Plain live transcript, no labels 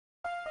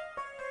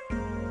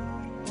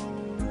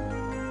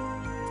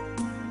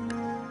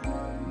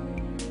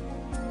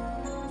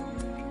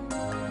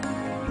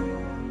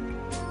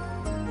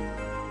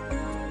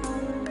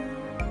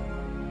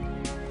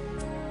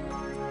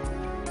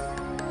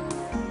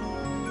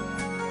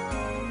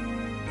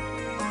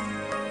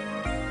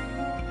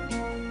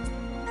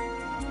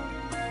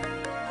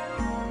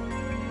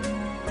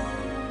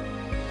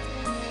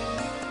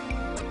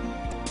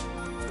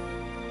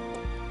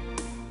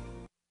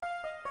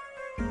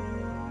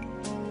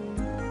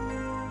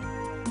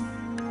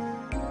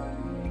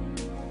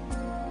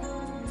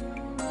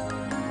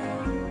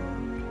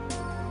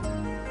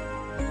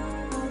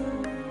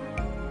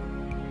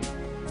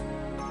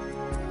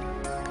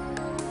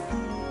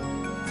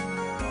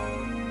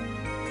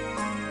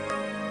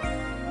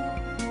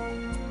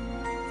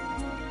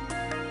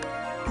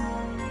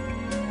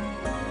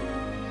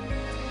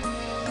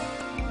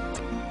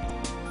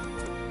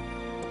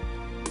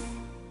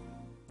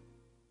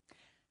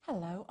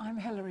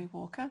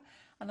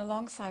and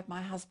alongside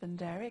my husband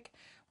Derek,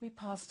 we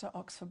pastor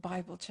Oxford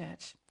Bible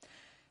Church.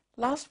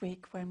 Last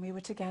week when we were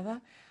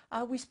together,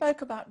 we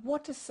spoke about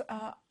what does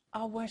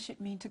our worship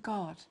mean to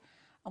God,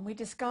 and we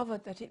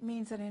discovered that it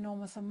means an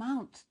enormous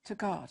amount to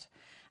God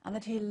and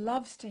that he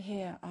loves to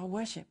hear our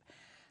worship.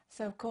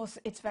 So of course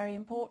it's very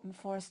important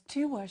for us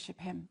to worship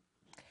him.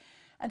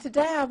 And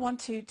today I want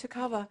to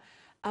cover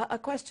a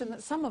question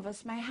that some of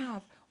us may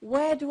have.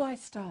 Where do I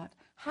start?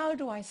 How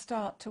do I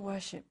start to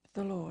worship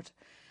the Lord?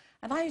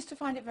 And I used to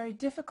find it very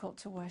difficult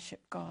to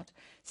worship God,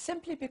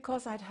 simply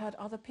because I'd heard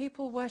other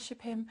people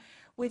worship him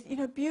with,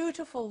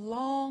 beautiful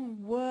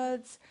long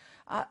words,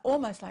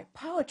 almost like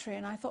poetry.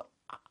 And I thought,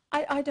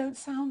 I don't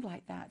sound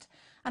like that.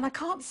 And I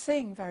can't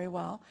sing very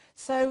well,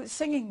 so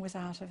singing was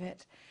out of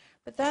it.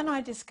 But then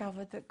I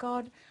discovered that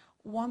God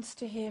wants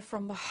to hear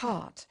from the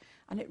heart.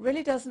 And it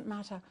really doesn't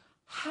matter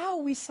how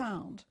we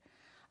sound,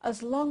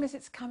 as long as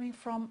it's coming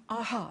from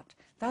our heart.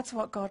 That's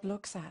what God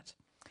looks at.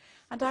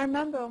 And I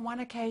remember on one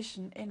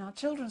occasion in our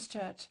children's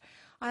church,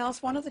 I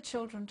asked one of the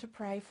children to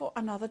pray for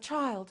another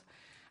child.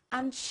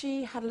 And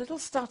she had a little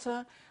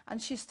stutter,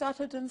 and she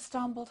stuttered and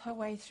stumbled her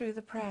way through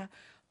the prayer,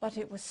 but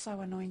it was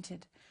so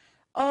anointed.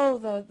 Oh,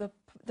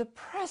 the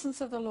presence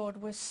of the Lord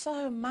was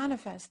so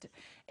manifest.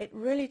 It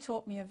really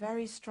taught me a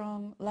very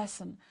strong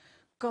lesson.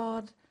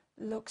 God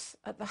looks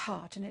at the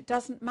heart, and it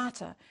doesn't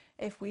matter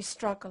if we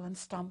struggle and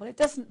stumble. It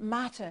doesn't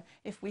matter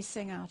if we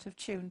sing out of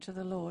tune to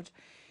the Lord.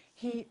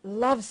 He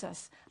loves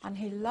us, and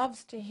he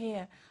loves to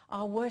hear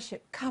our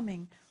worship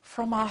coming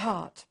from our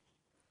heart.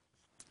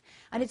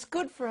 And it's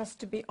good for us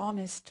to be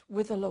honest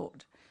with the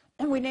Lord.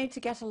 And we need to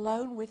get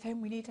alone with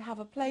him. We need to have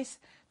a place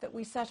that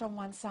we set on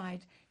one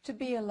side to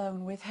be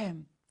alone with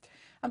him.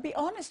 And be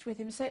honest with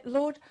him. Say,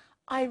 Lord,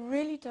 I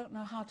really don't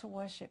know how to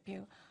worship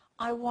you.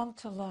 I want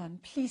to learn.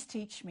 Please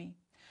teach me.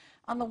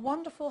 And the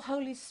wonderful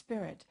Holy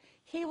Spirit,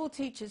 he will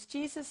teach us.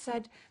 Jesus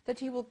said that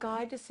he will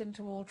guide us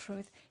into all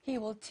truth. He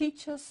will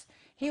teach us.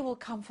 He will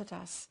comfort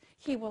us.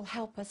 He will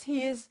help us.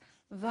 He is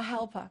the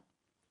helper.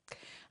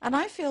 And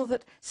I feel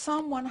that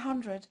Psalm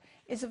 100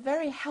 is a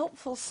very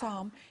helpful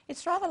psalm.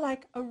 It's rather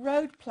like a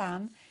road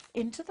plan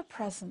into the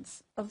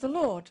presence of the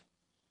Lord.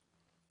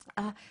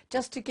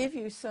 Just to give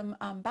you some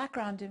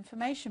background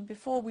information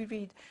before we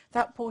read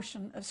that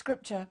portion of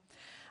Scripture.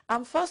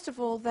 First of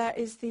all, there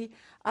is the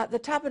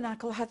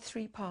tabernacle had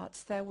three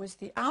parts. There was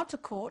the outer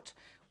court,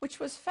 which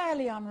was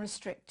fairly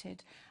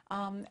unrestricted.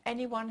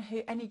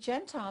 Any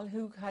Gentile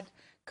who had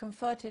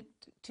converted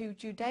to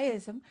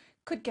Judaism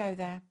could go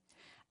there.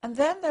 And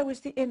then there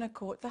was the inner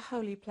court, the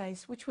holy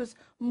place, which was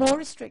more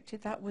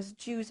restricted. That was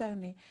Jews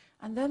only.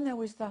 And then there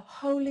was the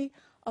Holy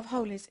of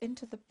Holies,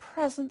 into the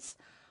presence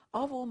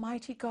of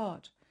Almighty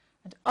God.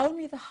 And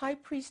only the high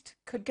priest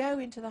could go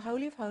into the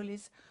Holy of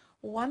Holies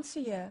once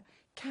a year,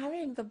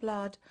 carrying the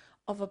blood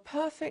of a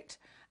perfect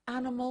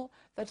animal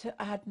that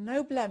had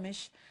no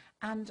blemish,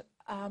 and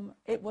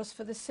it was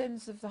for the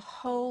sins of the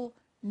whole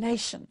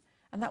nation.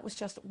 And that was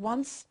just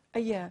once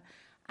a year.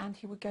 And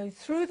he would go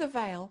through the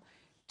veil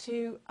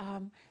to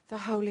the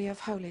Holy of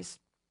Holies.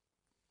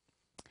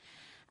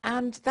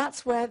 And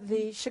that's where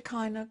the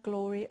Shekinah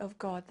glory of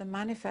God, the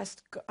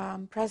manifest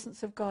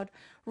presence of God,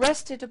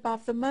 rested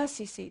above the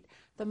mercy seat.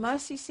 The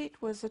mercy seat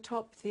was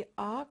atop the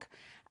ark,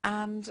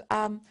 and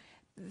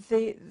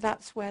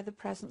that's where the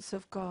presence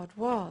of God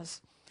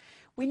was.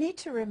 We need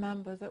to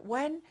remember that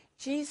when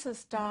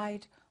Jesus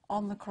died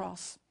on the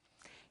cross,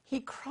 he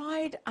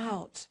cried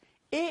out,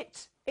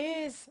 "It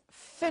is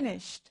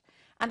finished."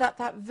 And at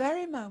that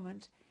very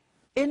moment,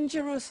 in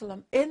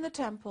Jerusalem, in the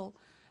temple,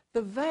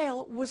 the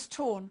veil was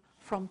torn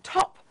from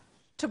top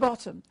to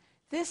bottom.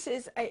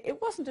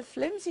 It wasn't a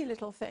flimsy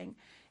little thing.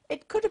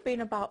 It could have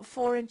been about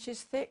 4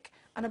 inches thick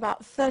and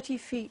about 30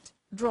 feet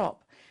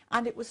drop.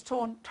 And it was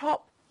torn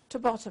top to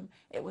bottom.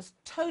 It was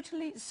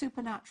totally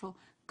supernatural.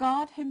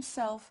 God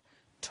himself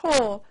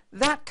tore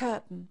that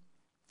curtain.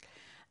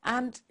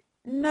 And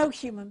no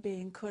human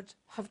being could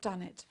have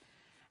done it.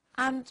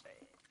 And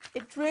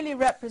it really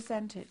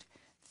represented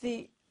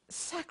the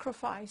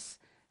sacrifice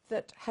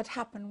that had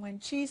happened when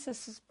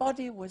Jesus'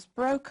 body was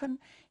broken.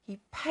 He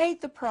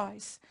paid the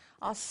price.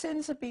 Our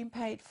sins have been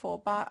paid for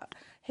by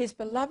his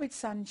beloved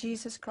Son,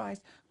 Jesus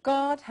Christ.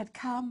 God had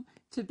come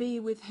to be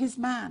with his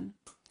man.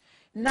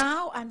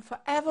 Now and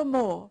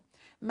forevermore,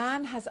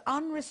 man has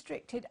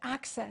unrestricted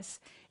access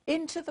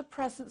into the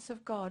presence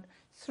of God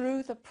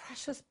through the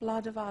precious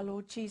blood of our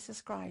Lord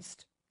Jesus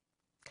Christ.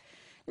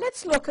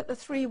 Let's look at the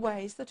three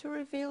ways that are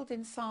revealed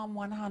in Psalm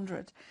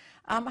 100,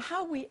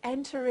 how we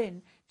enter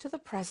in to the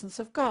presence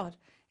of God.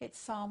 It's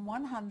Psalm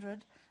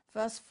 100,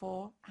 verse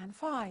 4 and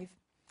 5.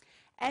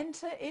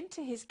 Enter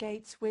into his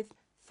gates with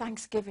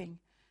thanksgiving,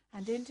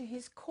 and into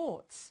his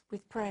courts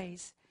with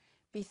praise.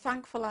 Be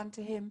thankful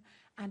unto him,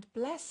 and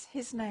bless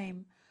his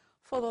name.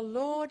 For the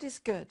Lord is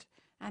good,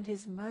 and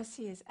his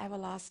mercy is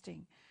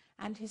everlasting,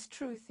 and his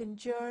truth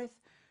endureth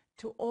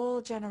to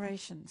all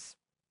generations.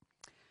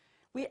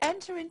 We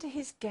enter into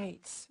his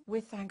gates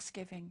with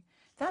thanksgiving.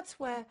 That's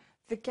where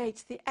the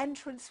gates, the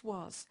entrance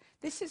was.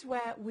 This is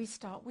where we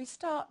start. We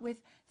start with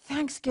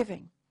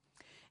thanksgiving.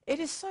 It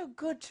is so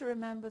good to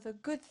remember the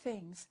good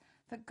things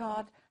that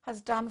God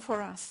has done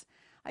for us.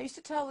 I used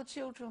to tell the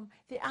children,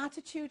 the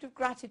attitude of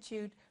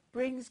gratitude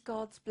brings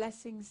God's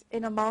blessings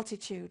in a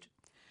multitude.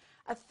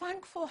 A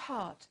thankful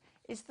heart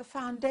is the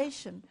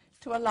foundation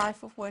to a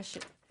life of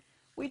worship.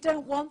 We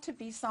don't want to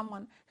be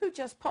someone who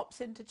just pops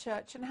into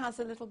church and has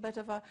a little bit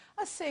of a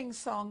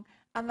sing-song,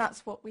 and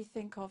that's what we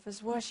think of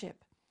as worship.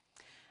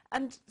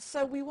 And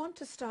so we want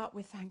to start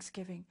with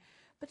thanksgiving.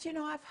 But you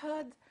know, I've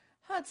heard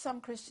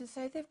some Christians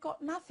say they've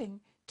got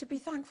nothing to be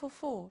thankful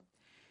for.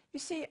 You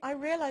see, I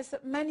realize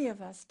that many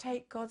of us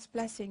take God's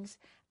blessings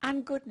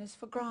and goodness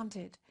for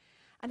granted.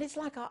 And it's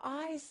like our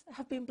eyes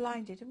have been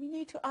blinded, and we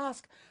need to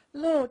ask,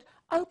 Lord,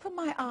 open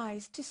my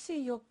eyes to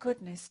see your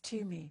goodness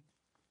to me.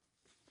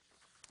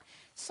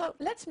 So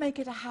let's make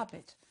it a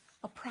habit,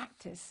 a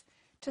practice,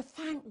 to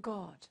thank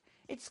God.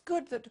 It's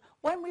good that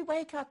when we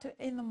wake up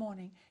in the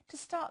morning, to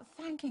start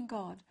thanking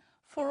God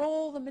for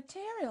all the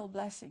material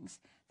blessings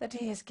that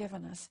he has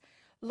given us.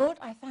 Lord,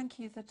 I thank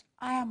you that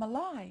I am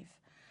alive.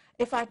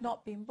 If I'd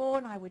not been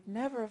born, I would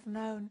never have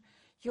known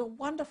your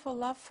wonderful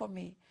love for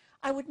me.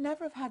 I would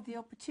never have had the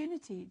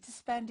opportunity to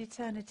spend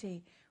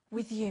eternity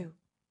with you.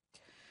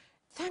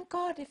 Thank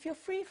God if you're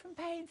free from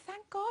pain.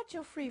 Thank God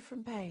you're free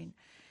from pain.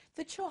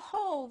 That you're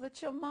whole,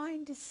 that your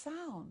mind is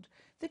sound,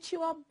 that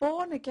you are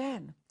born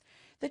again,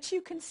 that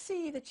you can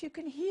see, that you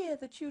can hear,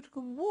 that you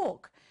can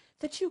walk,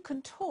 that you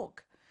can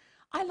talk.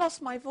 I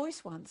lost my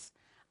voice once,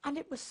 and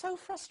it was so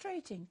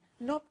frustrating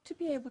not to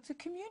be able to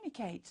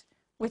communicate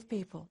with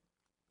people.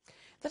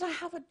 That I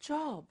have a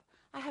job,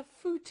 I have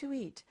food to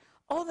eat.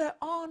 Oh, they're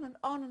on and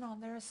on and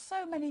on. There are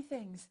so many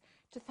things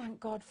to thank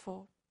God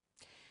for.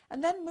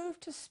 And then move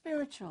to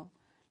spiritual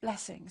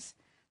blessings.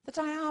 That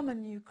I am a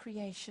new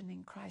creation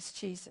in Christ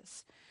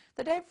Jesus.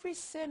 That every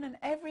sin and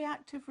every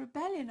act of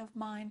rebellion of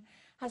mine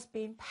has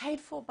been paid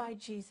for by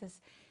Jesus.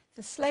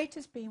 The slate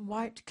has been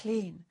wiped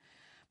clean.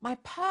 My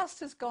past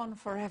has gone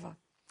forever.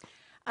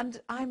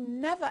 And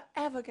I'm never,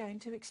 ever going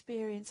to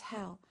experience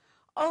hell.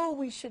 Oh,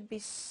 we should be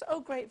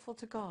so grateful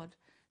to God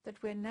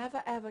that we're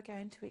never, ever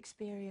going to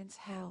experience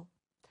hell.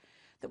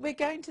 That we're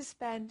going to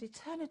spend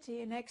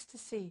eternity in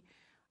ecstasy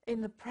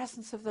in the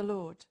presence of the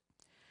Lord.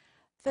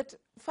 That,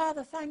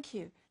 Father, thank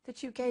you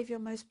that you gave your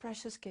most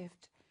precious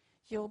gift,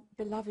 your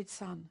beloved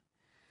Son.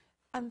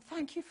 And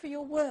thank you for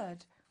your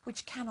word,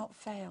 which cannot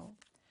fail.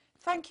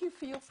 Thank you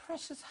for your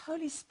precious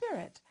Holy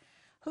Spirit,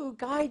 who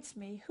guides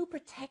me, who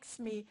protects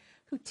me,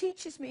 who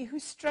teaches me, who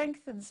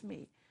strengthens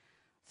me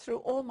through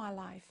all my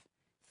life.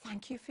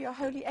 Thank you for your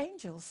holy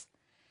angels.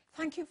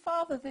 Thank you,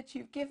 Father, that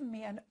you've given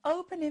me an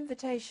open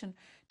invitation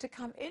to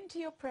come into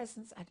your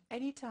presence at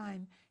any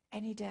time,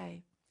 any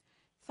day.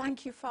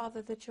 Thank you,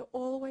 Father, that you're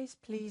always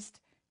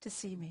pleased to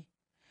see me.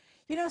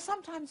 You know,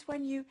 sometimes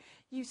when you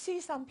see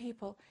some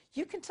people,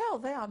 you can tell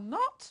they are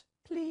not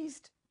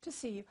pleased to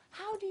see you.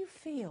 How do you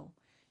feel?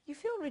 You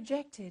feel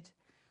rejected.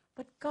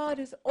 But God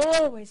is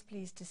always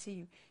pleased to see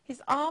you. His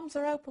arms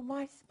are open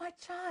wide. My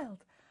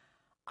child,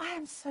 I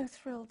am so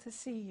thrilled to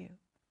see you.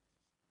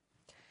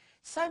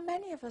 So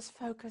many of us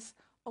focus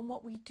on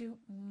what we do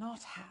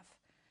not have.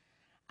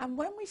 And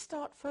when we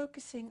start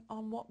focusing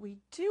on what we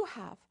do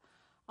have,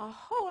 our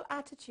whole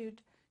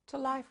attitude to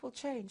life will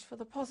change for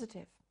the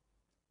positive.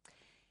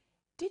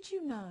 Did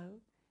you know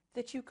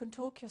that you can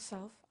talk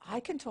yourself, I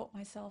can talk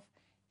myself,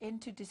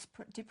 into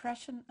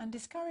depression and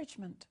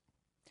discouragement?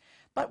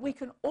 But we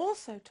can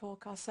also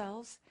talk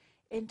ourselves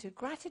into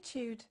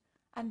gratitude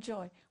and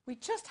joy. We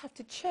just have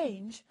to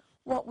change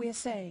what we're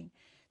saying.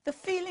 The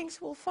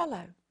feelings will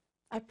follow.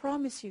 I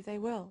promise you they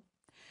will.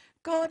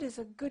 God is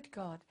a good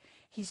God.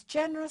 He's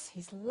generous,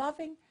 he's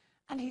loving,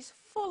 and he's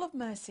full of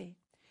mercy.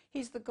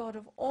 He's the God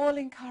of all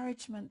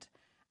encouragement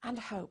and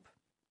hope.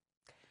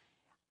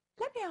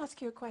 Let me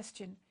ask you a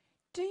question.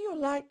 Do you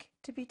like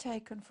to be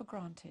taken for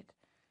granted?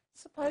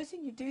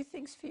 Supposing you do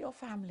things for your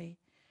family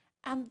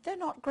and they're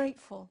not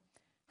grateful.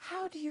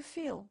 How do you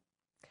feel?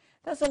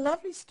 There's a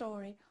lovely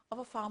story of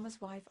a farmer's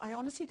wife. I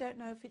honestly don't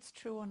know if it's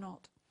true or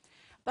not.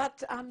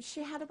 But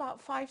she had about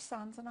 5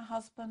 sons and a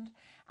husband,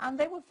 and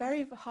they were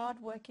very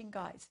hard-working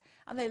guys.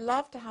 And they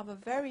loved to have a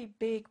very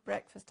big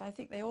breakfast. I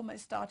think they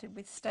almost started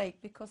with steak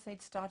because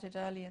they'd started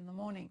early in the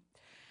morning.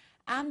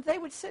 And they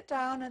would sit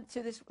down and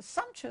to this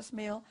sumptuous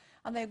meal,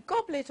 and they'd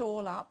gobble it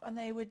all up, and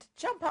they would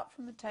jump up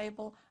from the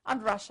table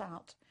and rush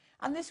out.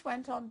 And this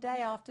went on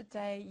day after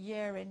day,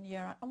 year in,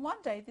 year out. And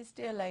one day, this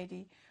dear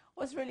lady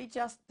was really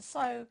just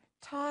so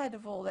tired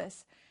of all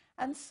this.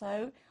 And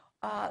so,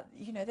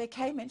 they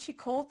came in. She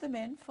called them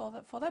in for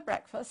their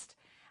breakfast.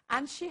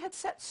 And she had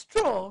set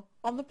straw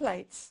on the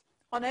plates.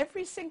 On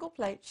every single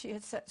plate, she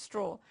had set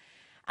straw.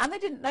 And they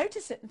didn't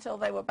notice it until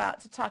they were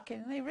about to tuck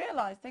in. And they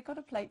realized they got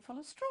a plate full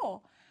of straw.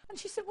 And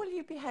she said, well,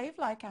 you behave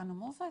like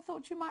animals. I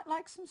thought you might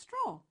like some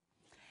straw.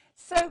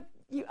 So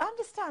you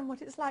understand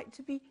what it's like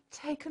to be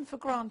taken for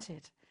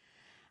granted.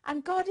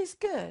 And God is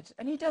good,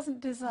 and he doesn't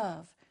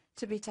deserve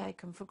to be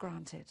taken for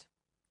granted.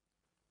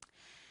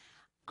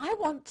 I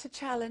want to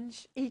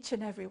challenge each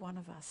and every one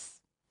of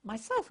us,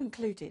 myself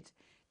included,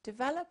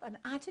 develop an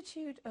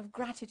attitude of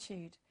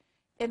gratitude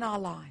in our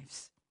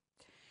lives.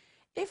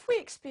 If we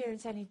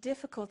experience any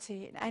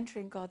difficulty in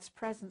entering God's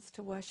presence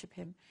to worship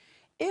him,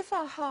 if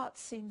our heart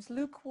seems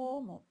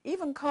lukewarm or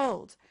even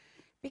cold,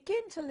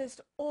 begin to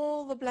list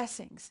all the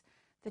blessings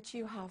that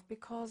you have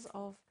because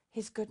of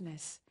his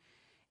goodness.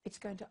 It's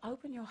going to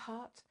open your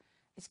heart.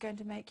 It's going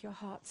to make your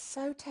heart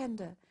so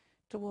tender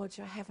towards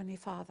your Heavenly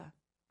Father.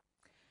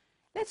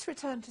 Let's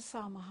return to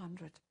Psalm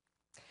 100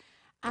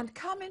 and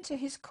come into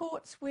his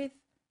courts with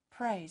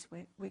praise.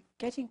 We're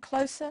getting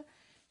closer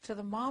to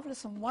the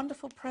marvelous and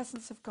wonderful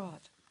presence of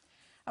God.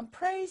 And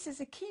praise is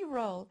a key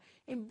role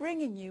in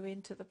bringing you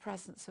into the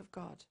presence of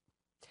God.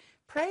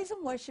 Praise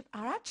and worship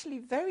are actually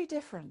very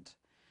different.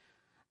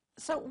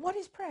 So what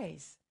is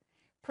praise?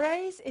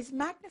 Praise is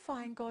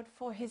magnifying God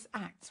for his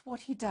acts, what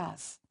he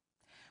does.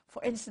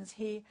 For instance,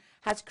 he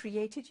has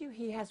created you,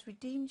 he has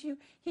redeemed you,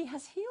 he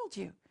has healed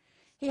you.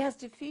 He has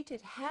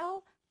defeated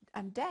hell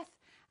and death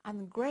and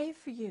the grave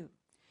for you.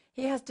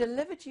 He has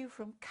delivered you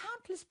from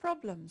countless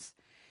problems.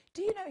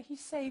 Do you know he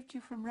saved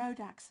you from road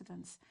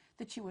accidents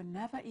that you were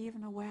never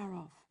even aware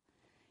of?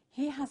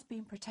 He has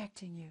been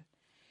protecting you.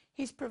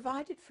 He's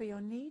provided for your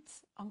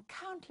needs on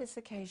countless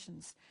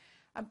occasions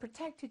and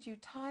protected you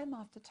time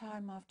after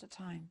time after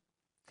time.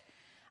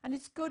 And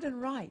it's good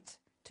and right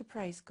to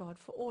praise God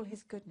for all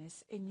his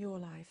goodness in your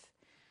life.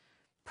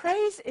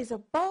 Praise is a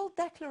bold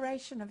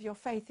declaration of your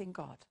faith in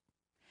God.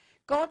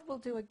 God will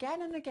do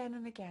again and again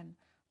and again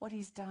what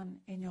he's done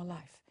in your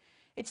life.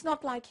 It's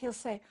not like he'll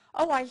say,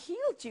 oh, I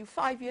healed you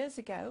 5 years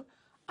ago.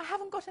 I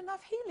haven't got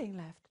enough healing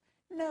left.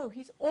 No,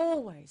 he's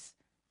always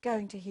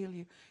going to heal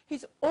you.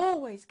 He's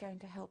always going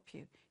to help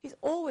you. He's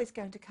always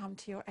going to come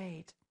to your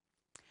aid.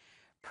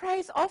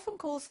 Praise often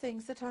calls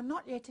things that are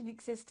not yet in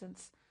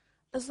existence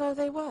as though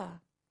they were.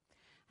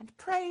 And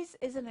praise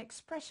is an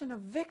expression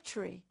of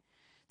victory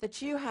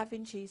that you have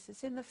in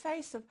Jesus in the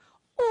face of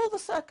all the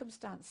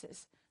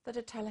circumstances that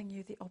are telling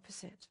you the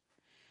opposite.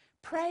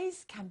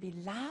 Praise can be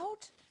loud.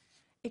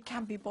 It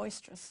can be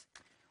boisterous.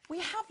 We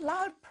have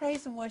loud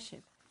praise and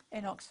worship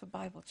in Oxford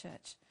Bible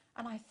Church,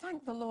 and I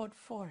thank the Lord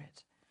for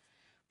it.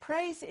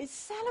 Praise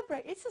is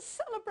it's a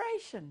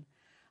celebration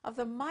of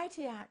the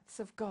mighty acts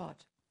of God.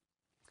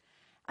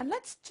 And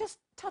let's just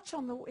touch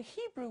on the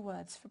Hebrew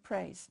words for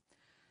praise.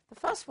 The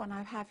first one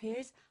I have here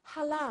is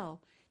halal.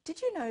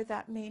 Did you know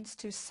that means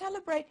to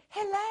celebrate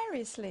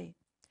hilariously,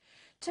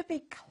 to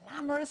be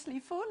clamorously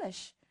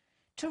foolish,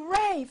 to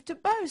rave, to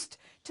boast,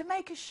 to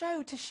make a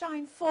show, to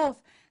shine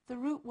forth? The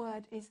root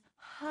word is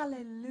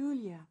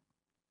hallelujah.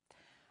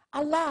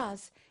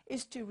 Alaz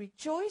is to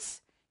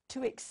rejoice,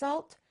 to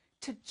exult,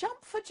 to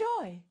jump for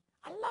joy.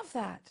 I love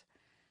that.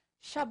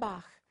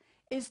 Shabach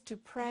is to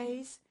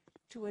praise,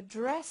 to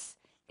address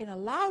in a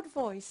loud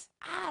voice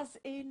as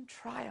in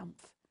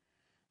triumph.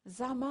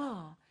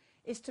 Zamar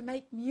is to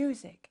make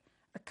music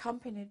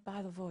accompanied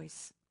by the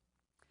voice.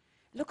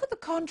 Look at the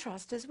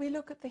contrast as we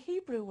look at the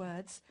Hebrew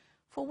words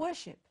for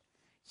worship.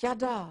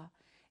 Yada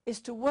is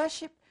to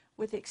worship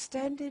with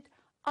extended,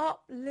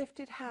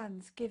 uplifted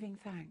hands giving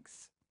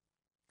thanks.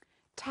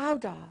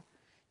 Tauda,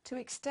 to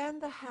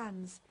extend the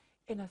hands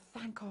in a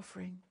thank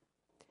offering.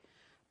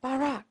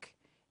 Barak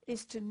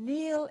is to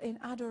kneel in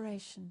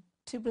adoration,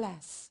 to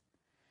bless.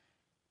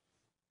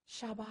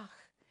 Shabach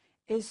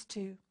is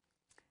to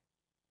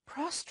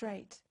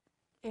prostrate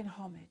in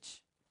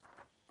homage,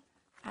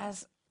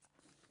 as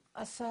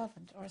a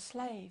servant or a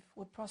slave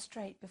would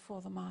prostrate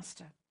before the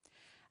master.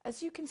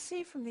 As you can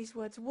see from these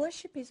words,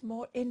 worship is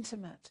more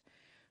intimate.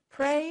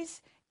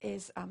 Praise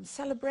is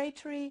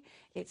celebratory,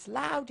 it's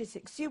loud, it's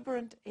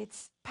exuberant,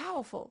 it's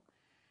powerful.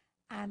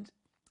 And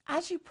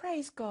as you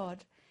praise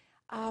God,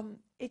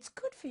 it's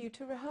good for you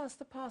to rehearse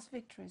the past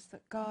victories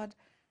that God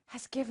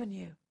has given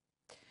you.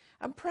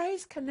 And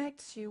praise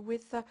connects you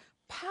with the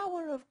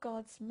power of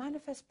God's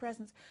manifest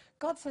presence.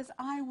 God says,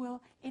 I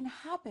will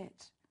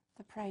inhabit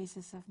the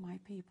praises of my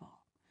people.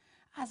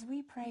 As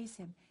we praise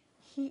him,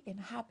 he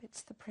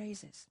inhabits the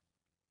praises.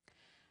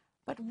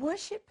 But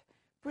worship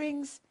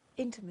brings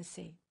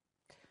intimacy.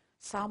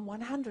 Psalm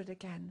 100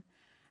 again.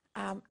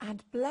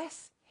 And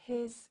bless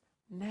his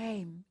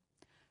name.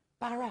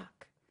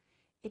 Barak.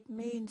 It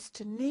means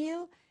to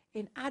kneel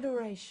in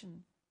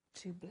adoration,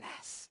 to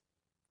bless.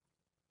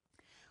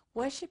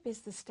 Worship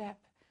is the step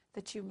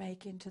that you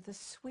make into the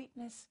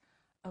sweetness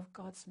of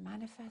God's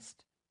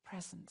manifest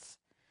presence.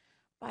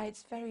 By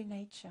its very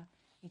nature,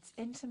 it's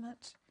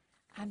intimate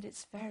and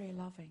it's very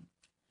loving.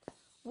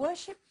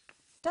 Worship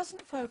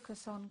doesn't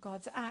focus on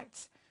God's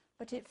acts,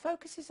 but it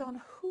focuses on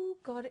who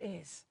God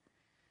is,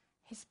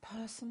 his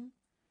person,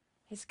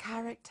 his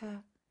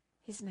character,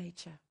 his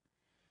nature.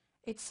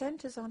 It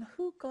centers on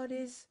who God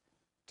is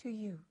to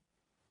you.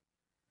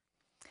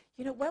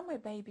 You know, when we're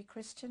baby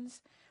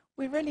Christians,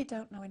 we really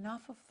don't know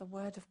enough of the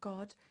Word of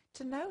God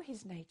to know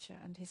his nature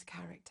and his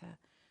character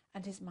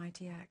and his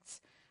mighty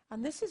acts.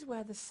 And this is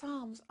where the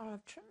Psalms are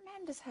of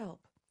tremendous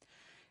help.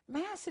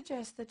 May I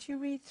suggest that you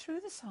read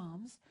through the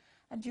Psalms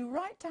and you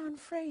write down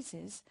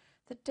phrases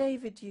that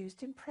David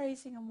used in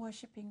praising and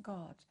worshipping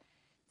God.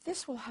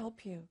 This will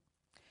help you.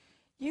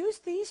 Use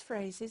these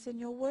phrases in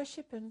your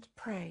worship and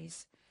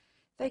praise.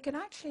 They can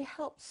actually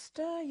help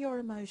stir your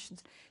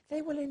emotions.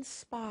 They will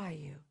inspire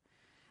you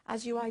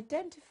as you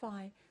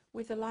identify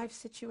with the life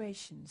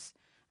situations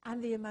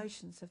and the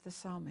emotions of the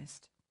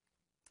psalmist.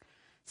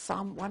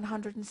 Psalm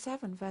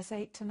 107, verse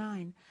 8 to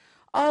 9.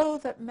 Oh,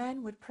 that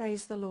men would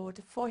praise the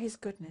Lord for his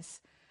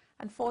goodness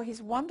and for his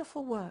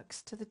wonderful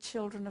works to the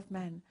children of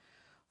men.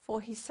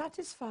 For he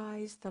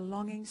satisfies the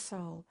longing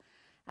soul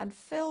and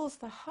fills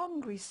the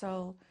hungry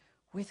soul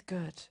with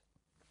good.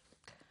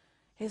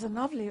 Here's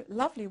a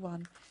lovely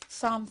one.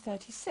 Psalm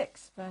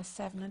 36, verse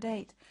 7 and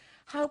 8.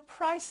 How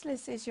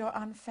priceless is your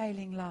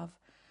unfailing love.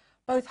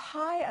 Both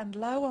high and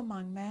low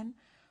among men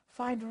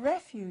find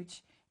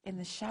refuge in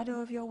the shadow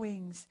of your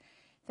wings.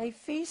 They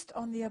feast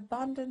on the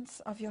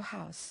abundance of your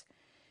house.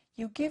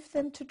 You give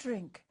them to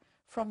drink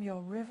from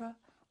your river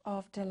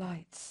of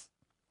delights.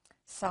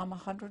 Psalm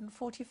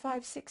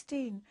 145,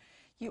 16.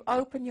 You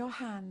open your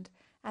hand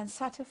and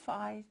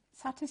satisfy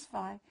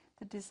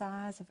the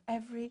desires of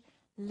every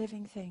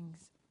living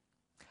things.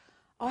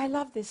 Oh, I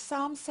love this.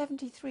 Psalm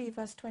 73,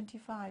 verse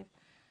 25.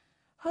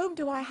 Whom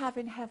do I have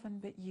in heaven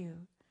but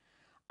you?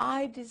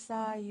 I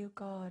desire you,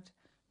 God,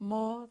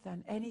 more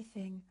than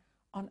anything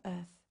on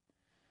earth.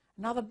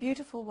 Another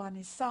beautiful one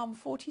is Psalm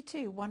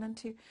 42, 1 and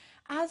 2.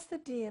 As the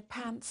deer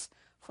pants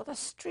for the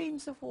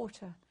streams of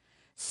water,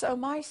 so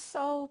my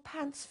soul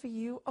pants for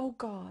you, O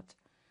God.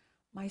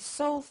 My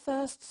soul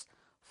thirsts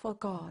for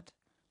God,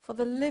 for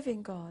the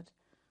living God.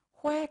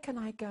 Where can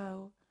I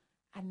go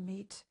and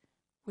meet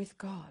with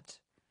God?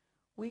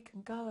 We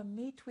can go and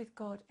meet with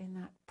God in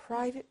that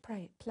private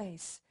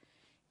place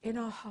in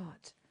our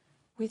heart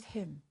with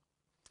him.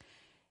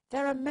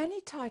 There are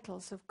many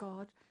titles of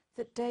God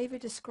that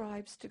David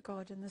ascribes to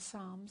God in the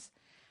Psalms,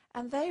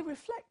 and they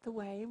reflect the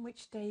way in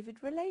which David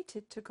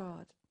related to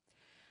God.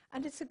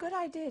 And it's a good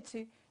idea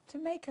to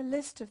make a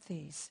list of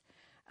these,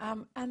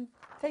 and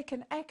they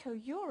can echo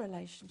your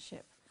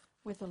relationship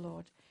with the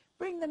Lord.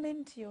 Bring them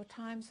into your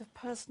times of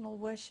personal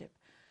worship,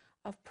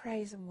 of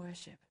praise and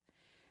worship.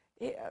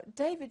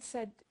 David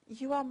said,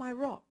 you are my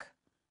rock,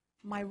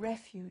 my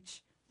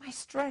refuge, my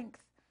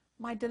strength,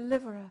 my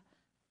deliverer,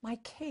 my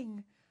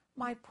king,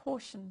 my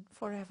portion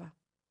forever.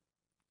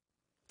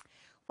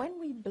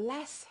 When we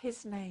bless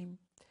his name,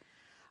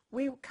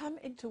 we come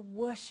into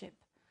worship.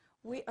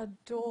 We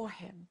adore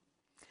him.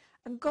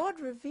 And God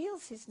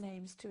reveals his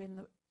names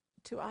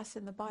to us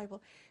in the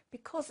Bible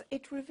because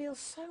it reveals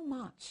so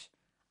much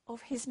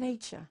of his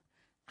nature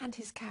and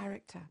his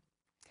character.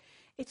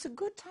 It's a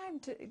good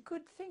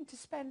thing to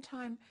spend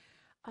time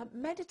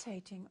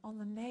meditating on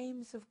the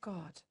names of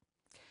God.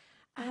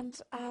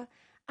 And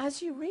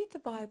as you read the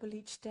Bible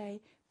each day,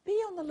 be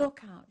on the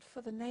lookout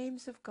for the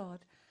names of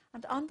God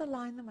and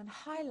underline them and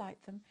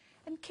highlight them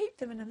and keep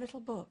them in a little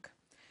book,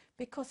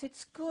 because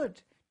it's good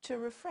to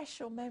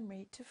refresh your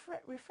memory, to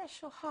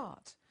refresh your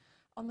heart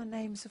on the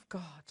names of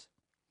God.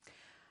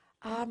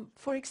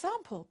 For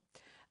example,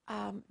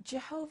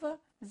 Jehovah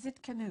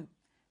Zidkenu,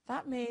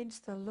 that means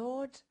the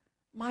Lord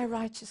my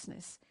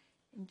righteousness.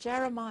 In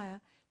Jeremiah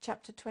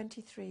chapter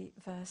 23,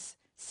 verse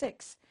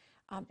 6,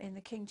 in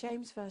the King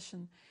James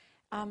Version,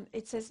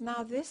 it says,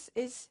 now this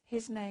is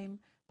his name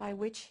by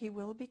which he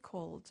will be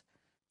called,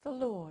 the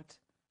Lord,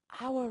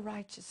 our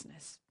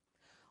righteousness.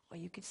 Or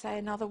you could say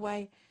another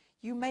way,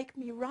 you make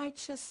me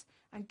righteous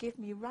and give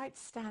me right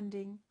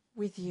standing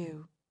with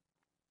you.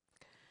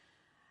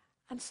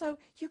 And so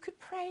you could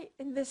pray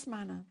in this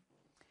manner.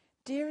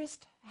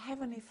 Dearest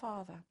Heavenly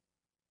Father,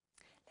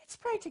 let's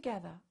pray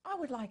together. I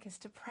would like us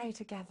to pray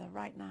together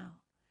right now.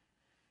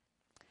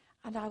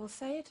 And I will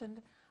say it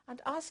and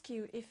ask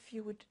you if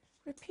you would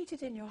repeat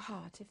it in your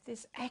heart, if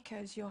this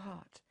echoes your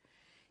heart.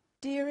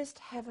 Dearest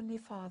Heavenly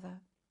Father,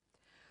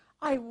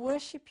 I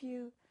worship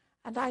you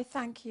and I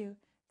thank you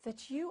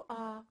that you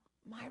are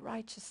my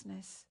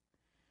righteousness.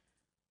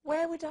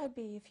 Where would I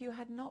be if you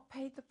had not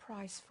paid the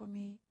price for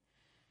me?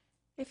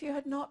 If you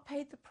had not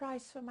paid the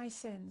price for my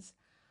sins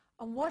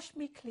and washed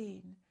me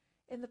clean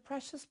in the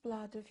precious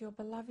blood of your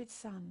beloved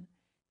Son,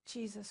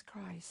 Jesus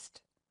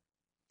Christ.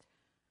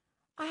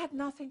 I had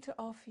nothing to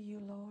offer you,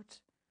 Lord.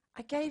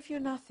 I gave you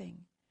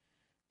nothing,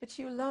 but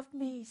you loved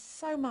me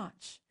so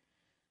much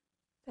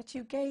that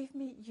you gave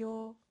me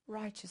your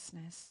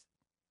righteousness.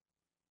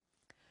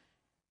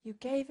 You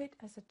gave it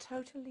as a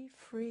totally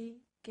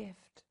free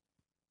gift.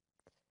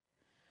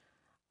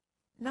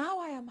 Now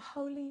I am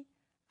holy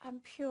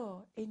and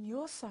pure in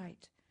your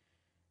sight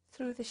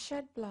through the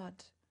shed blood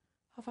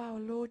of our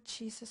Lord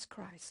Jesus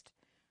Christ,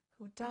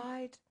 who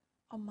died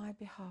on my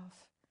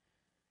behalf.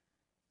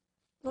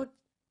 Lord,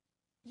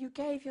 you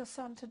gave your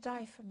Son to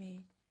die for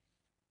me,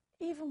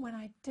 even when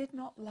I did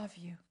not love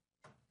you.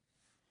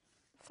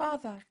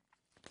 Father,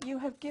 you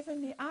have given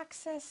me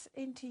access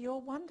into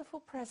your wonderful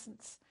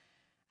presence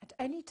at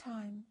any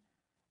time,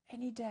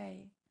 any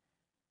day,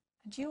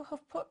 and you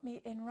have put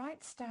me in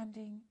right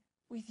standing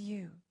with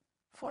you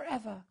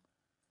forever.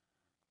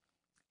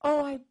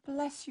 Oh, I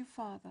bless you,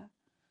 Father.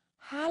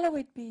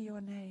 Hallowed be your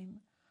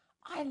name.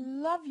 I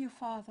love you,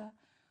 Father,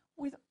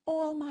 with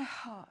all my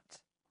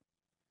heart.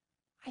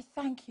 I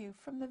thank you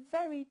from the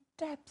very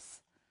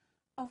depths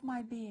of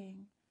my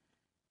being,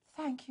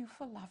 thank you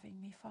for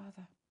loving me,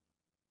 Father.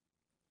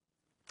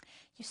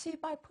 You see,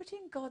 by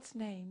putting God's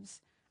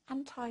names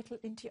and title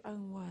into your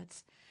own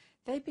words,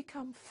 they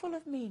become full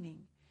of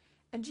meaning,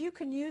 and you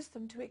can use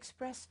them to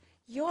express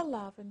your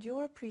love and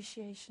your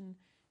appreciation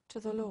to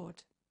the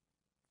Lord.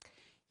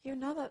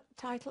 Another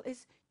title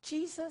is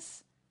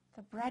Jesus,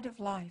 the Bread of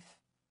Life.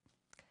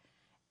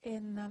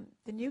 In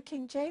the New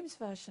King James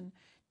Version,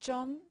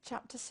 John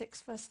chapter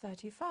 6, verse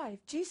 35,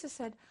 Jesus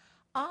said,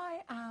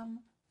 I am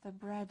the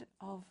bread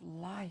of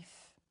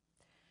life.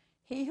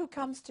 He who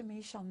comes to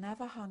me shall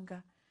never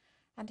hunger,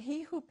 and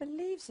he who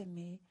believes in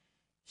me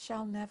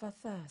shall never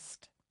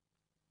thirst.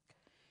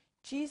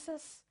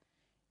 Jesus,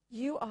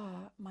 you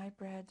are my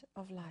bread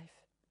of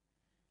life.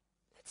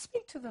 Let's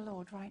speak to the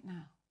Lord right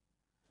now.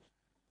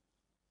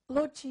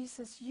 Lord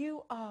Jesus,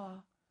 you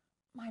are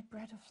my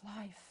bread of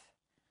life.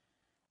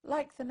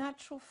 Like the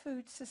natural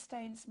food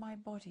sustains my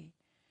body,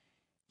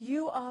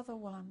 you are the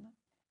one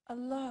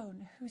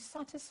alone who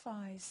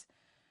satisfies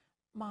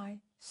my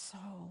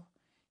soul.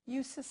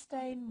 You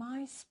sustain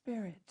my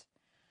spirit.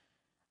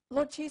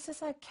 Lord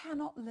Jesus, I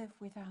cannot live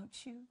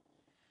without you.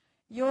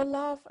 Your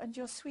love and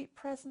your sweet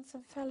presence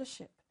and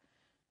fellowship,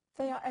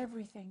 they are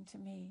everything to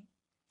me.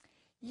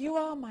 You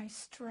are my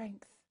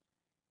strength.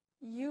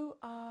 You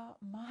are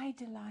my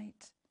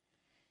delight.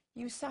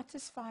 You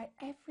satisfy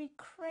every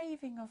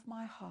craving of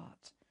my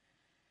heart.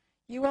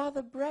 You are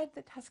the bread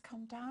that has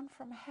come down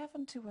from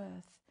heaven to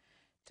earth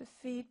to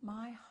feed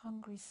my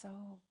hungry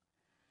soul.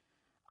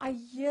 I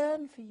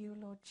yearn for you,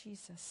 Lord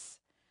Jesus.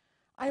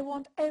 I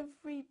want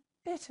every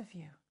bit of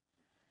you.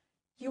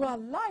 You are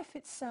life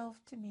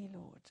itself to me,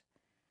 Lord.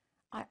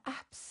 I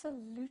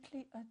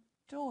absolutely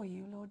adore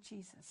you, Lord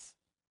Jesus.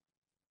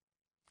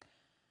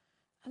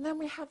 And then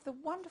we have the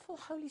wonderful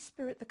Holy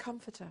Spirit, the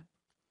Comforter.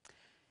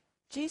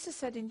 Jesus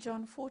said in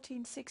John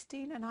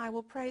 14:16, and I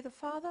will pray the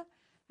Father,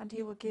 and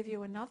he will give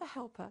you another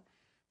helper,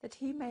 that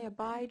he may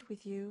abide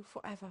with you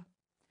forever.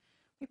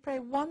 We pray,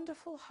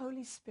 wonderful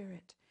Holy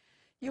Spirit,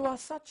 you are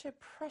such a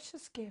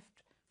precious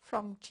gift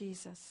from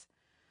Jesus.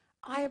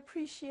 I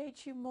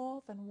appreciate you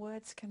more than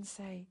words can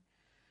say.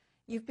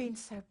 You've been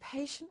so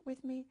patient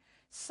with me,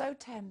 so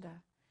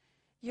tender.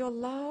 Your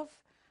love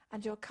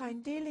and your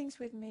kind dealings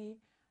with me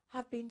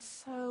have been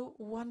so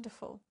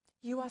wonderful.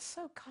 You are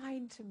so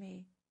kind to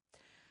me.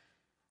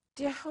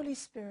 Dear Holy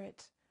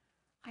Spirit,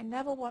 I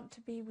never want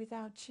to be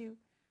without you,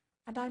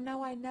 and I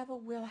know I never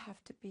will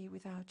have to be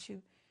without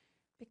you,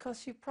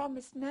 because you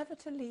promised never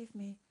to leave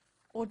me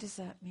or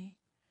desert me.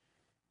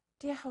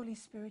 Dear Holy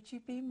Spirit,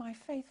 you've been my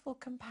faithful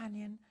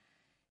companion.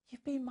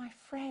 You've been my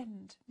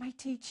friend, my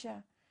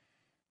teacher.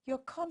 Your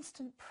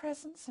constant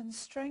presence and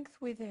strength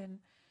within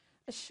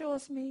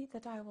assures me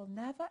that I will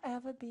never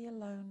ever be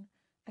alone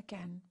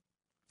again.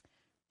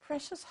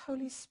 Precious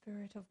Holy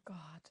Spirit of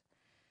God,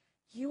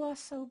 you are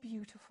so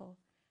beautiful,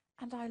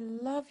 and I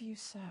love you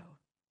so.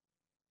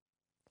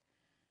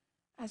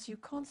 As you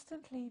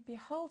constantly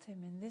behold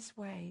him in this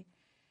way,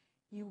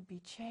 you will be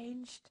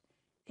changed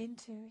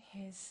into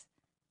his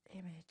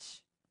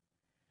image.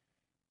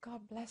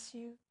 God bless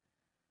you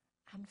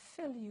and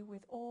fill you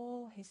with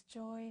all his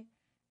joy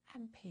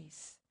and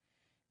peace.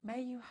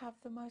 May you have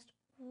the most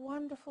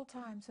wonderful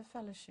times of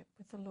fellowship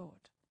with the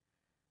Lord.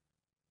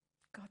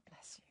 God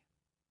bless you.